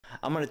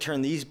I'm gonna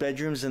turn these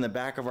bedrooms in the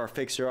back of our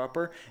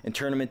fixer-upper and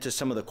turn them into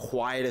some of the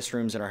quietest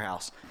rooms in our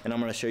house. And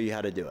I'm gonna show you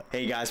how to do it.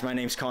 Hey guys, my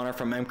name's Connor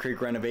from M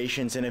Creek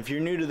Renovations, and if you're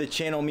new to the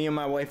channel, me and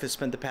my wife have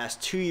spent the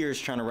past 2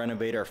 years trying to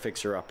renovate our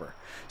fixer-upper.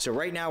 So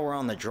right now we're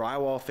on the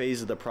drywall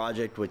phase of the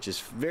project, which is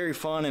very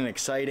fun and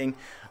exciting.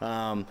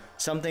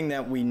 Something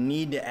that we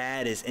need to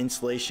add is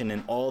insulation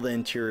in all the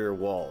interior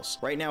walls.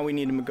 Right now we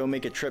need to go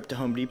make a trip to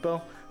Home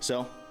Depot,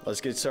 so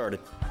let's get started.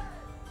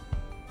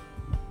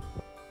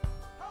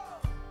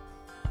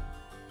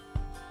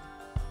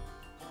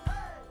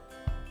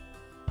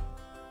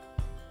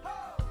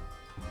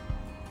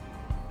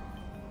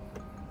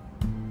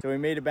 So we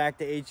made it back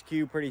to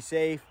HQ pretty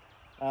safe.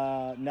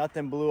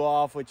 Nothing blew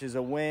off, which is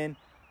a win.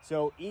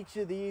 So each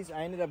of these,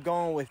 I ended up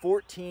going with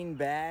 14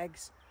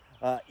 bags,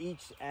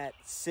 each at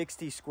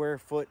 60 square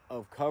foot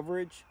of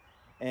coverage.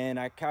 And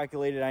I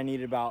calculated I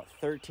needed about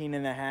 13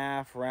 and a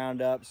half,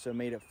 round up, so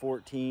made it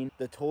 14.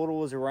 The total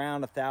was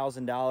around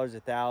 $1,000,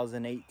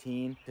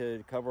 $1,018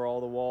 to cover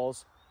all the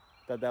walls.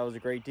 Thought that was a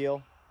great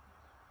deal.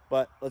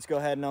 But let's go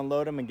ahead and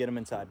unload them and get them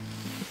inside.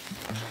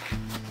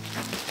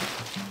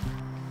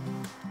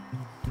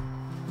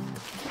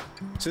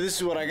 So this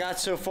is what I got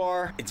so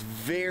far. It's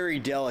very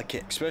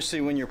delicate, especially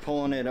when you're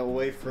pulling it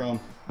away from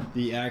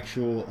the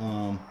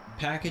actual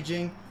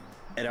packaging.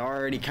 It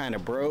already kind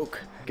of broke.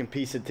 You can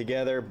piece it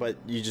together, but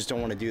you just don't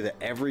want to do that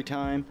every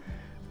time.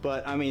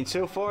 But I mean,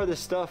 so far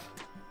this stuff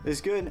is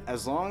good.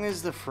 As long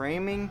as the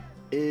framing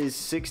is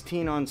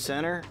 16 on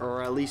center,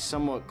 or at least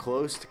somewhat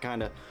close to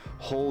kind of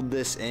hold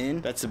this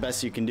in, that's the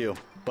best you can do.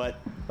 But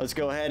let's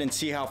go ahead and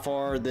see how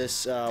far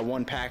this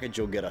one package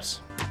will get us.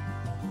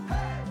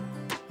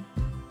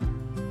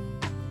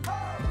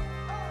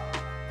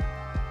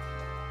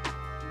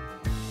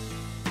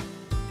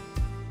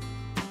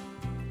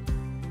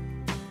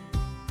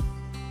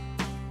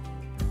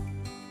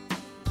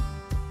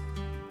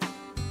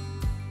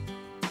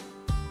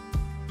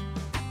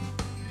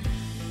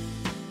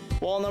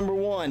 Wall number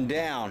one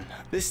down.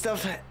 This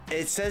stuff,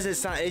 it says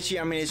it's not itchy.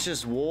 I mean, it's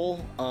just wool,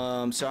 so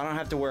I don't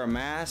have to wear a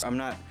mask. I'm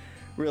not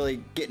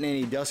really getting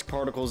any dust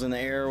particles in the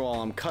air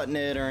while I'm cutting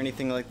it or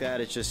anything like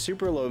that. It's just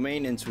super low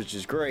maintenance, which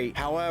is great.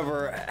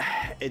 However,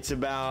 it's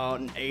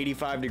about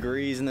 85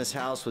 degrees in this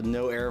house with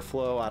no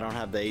airflow. I don't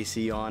have the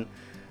AC on,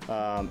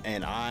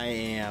 and I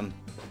am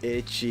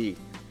itchy.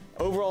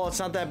 Overall, it's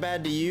not that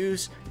bad to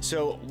use.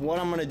 So what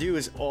I'm gonna do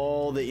is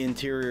all the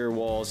interior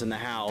walls in the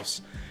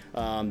house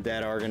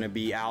that are gonna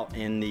be out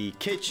in the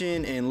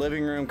kitchen and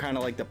living room, kind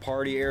of like the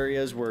party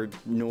areas where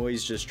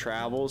noise just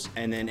travels,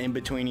 and then in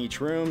between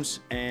each rooms,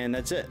 and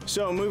that's it.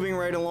 So moving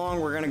right along,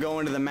 we're gonna go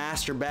into the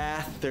master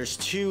bath. There's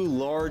two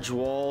large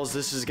walls.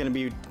 This is gonna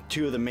be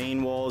two of the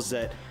main walls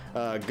that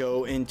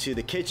go into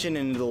the kitchen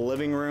and into the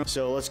living room.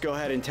 So let's go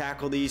ahead and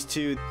tackle these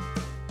two.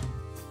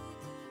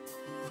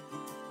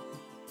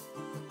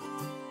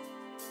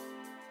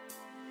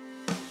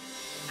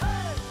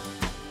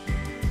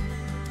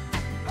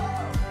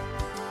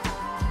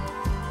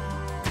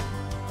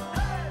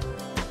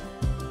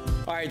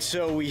 All right,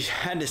 so we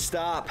had to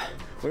stop.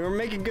 We were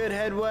making good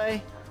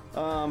headway.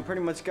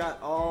 Pretty much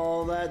got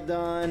all that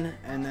done,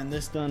 and then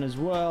this done as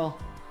well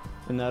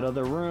in that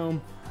other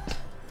room.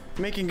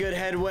 Making good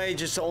headway,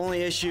 just the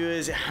only issue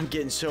is I'm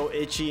getting so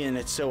itchy and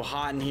it's so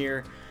hot in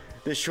here.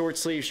 This short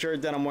sleeve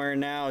shirt that I'm wearing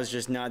now is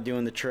just not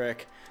doing the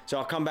trick. So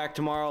I'll come back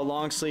tomorrow,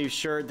 long sleeve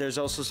shirt. There's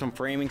also some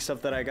framing stuff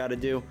that I gotta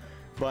do,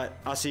 but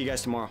I'll see you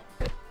guys tomorrow.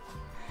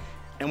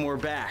 And we're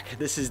back.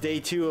 This is day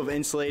 2 of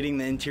insulating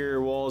the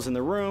interior walls in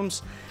the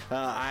rooms.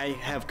 I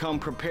have come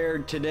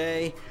prepared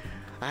today.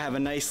 I have a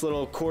nice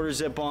little quarter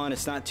zip on.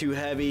 It's not too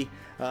heavy,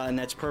 and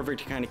that's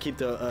perfect to kind of keep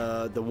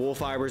the wool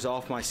fibers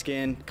off my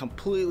skin.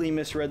 Completely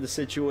misread the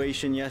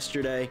situation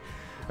yesterday.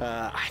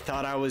 I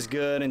thought I was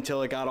good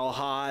until it got all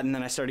hot, and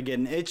then I started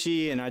getting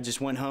itchy, and I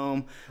just went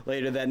home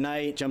later that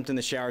night, jumped in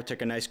the shower,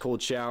 took a nice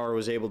cold shower,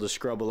 was able to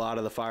scrub a lot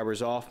of the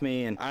fibers off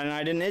me, and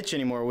I didn't itch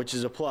anymore, which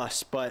is a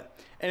plus. But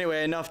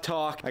anyway, enough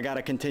talk. I got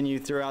to continue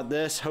throughout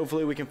this.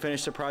 Hopefully we can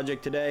finish the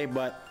project today,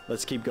 but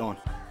let's keep going.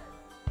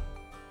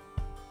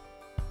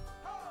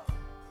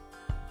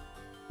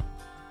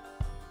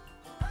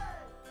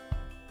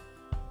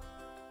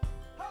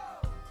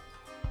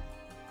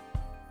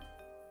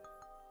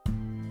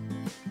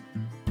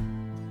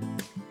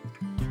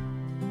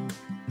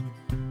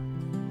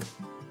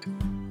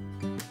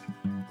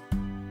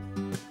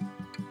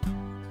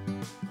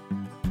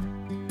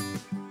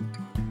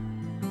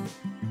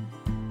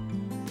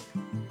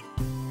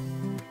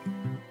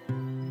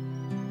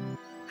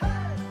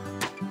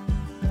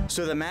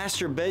 So the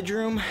master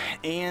bedroom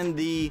and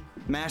the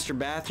master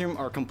bathroom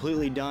are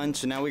completely done.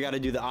 So now we got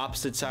to do the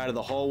opposite side of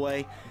the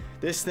hallway.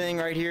 This thing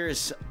right here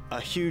is a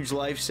huge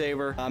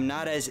lifesaver. I'm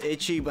not as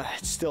itchy, but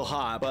it's still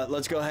hot. But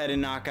let's go ahead and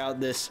knock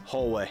out this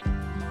hallway.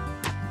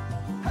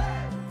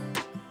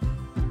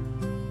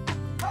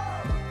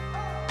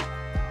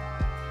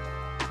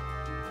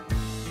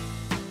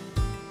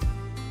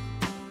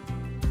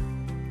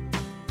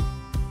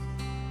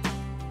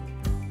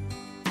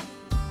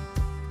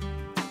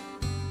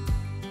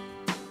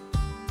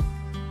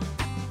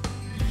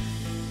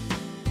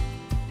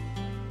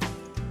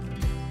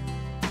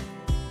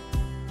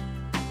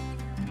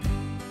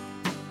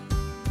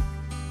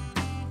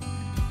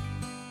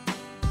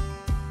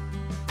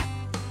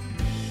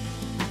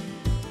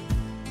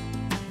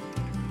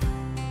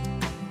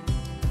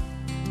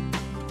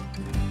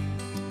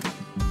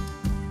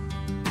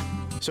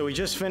 So we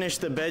just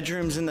finished the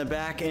bedrooms in the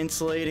back,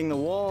 insulating the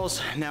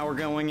walls. Now we're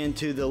going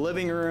into the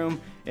living room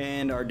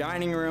and our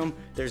dining room.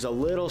 There's a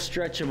little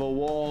stretch of a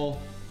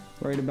wall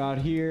right about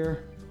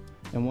here.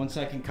 And once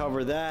I can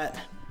cover that,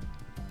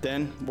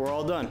 then we're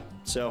all done.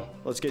 So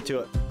let's get to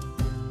it.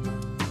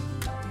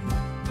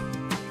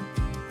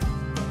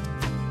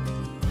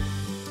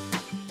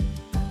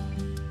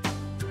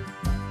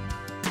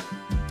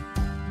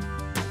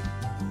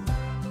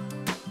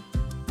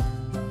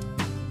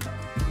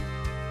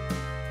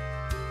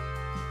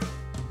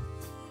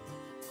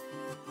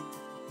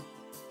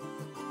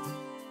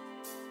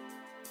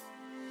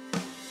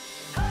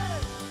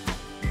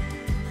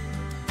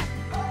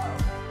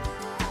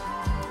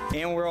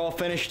 And we're all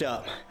finished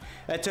up.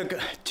 That took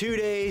 2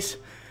 days.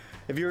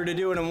 If you were to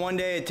do it in 1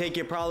 day, it'd take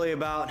you probably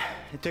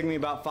it took me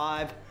about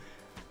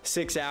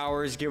 5-6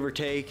 hours, give or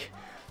take,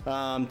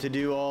 to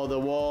do all the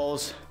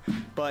walls.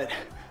 But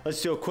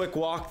let's do a quick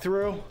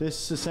walkthrough.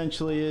 This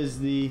essentially is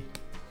the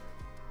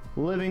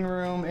living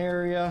room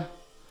area.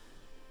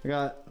 I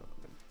got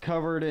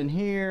covered in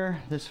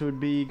here. This would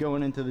be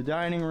going into the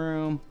dining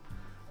room,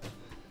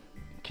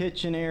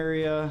 kitchen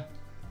area,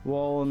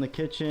 wall in the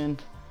kitchen.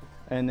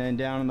 And then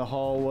down in the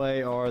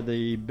hallway are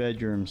the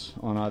bedrooms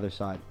on either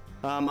side.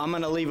 I'm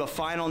gonna leave a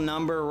final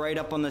number right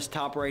up on this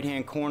top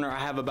right-hand corner. I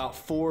have about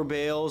 4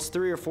 bales,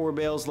 3 or 4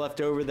 bales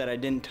left over that I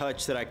didn't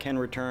touch that I can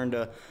return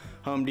to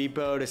Home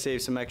Depot to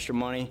save some extra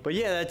money. But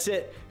yeah, that's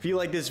it. If you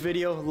like this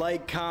video,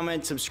 like,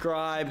 comment,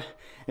 subscribe,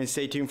 and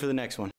stay tuned for the next one.